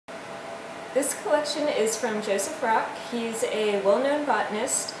This collection is from Joseph Rock. He's a well-known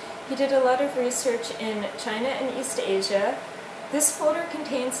botanist. He did a lot of research in China and East Asia. This folder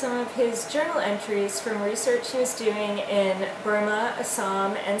contains some of his journal entries from research he was doing in Burma,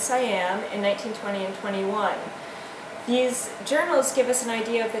 Assam, and Siam in 1920 and 21. These journals give us an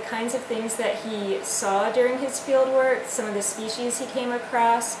idea of the kinds of things that he saw during his fieldwork, some of the species he came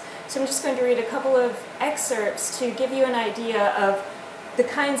across. So I'm just going to read a couple of excerpts to give you an idea of the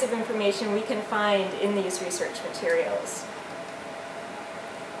kinds of information we can find in these research materials.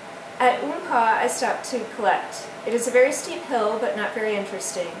 At Unpa, I stopped to collect. It is a very steep hill, but not very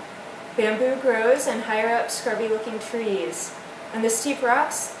interesting. Bamboo grows and higher up scrubby-looking trees. On the steep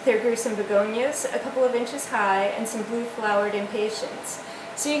rocks, there grew some begonias, a couple of inches high, and some blue-flowered impatiens.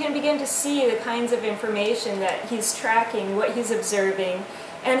 So you can begin to see the kinds of information that he's tracking, what he's observing,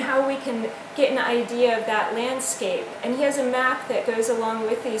 and how we can get an idea of that landscape. And he has a map that goes along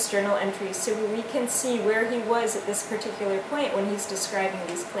with these journal entries so we can see where he was at this particular point when he's describing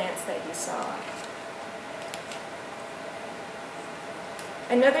these plants that he saw.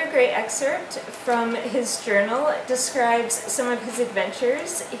 Another great excerpt from his journal describes some of his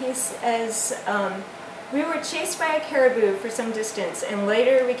adventures. He says, "We were chased by a caribou for some distance, and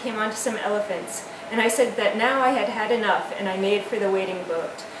later we came onto some elephants, and I said that now I had had enough, and I made for the waiting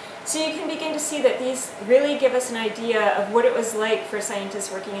boat." So you can begin to see that these really give us an idea of what it was like for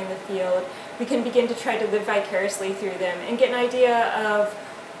scientists working in the field. We can begin to try to live vicariously through them and get an idea of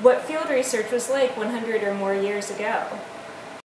what field research was like 100 or more years ago.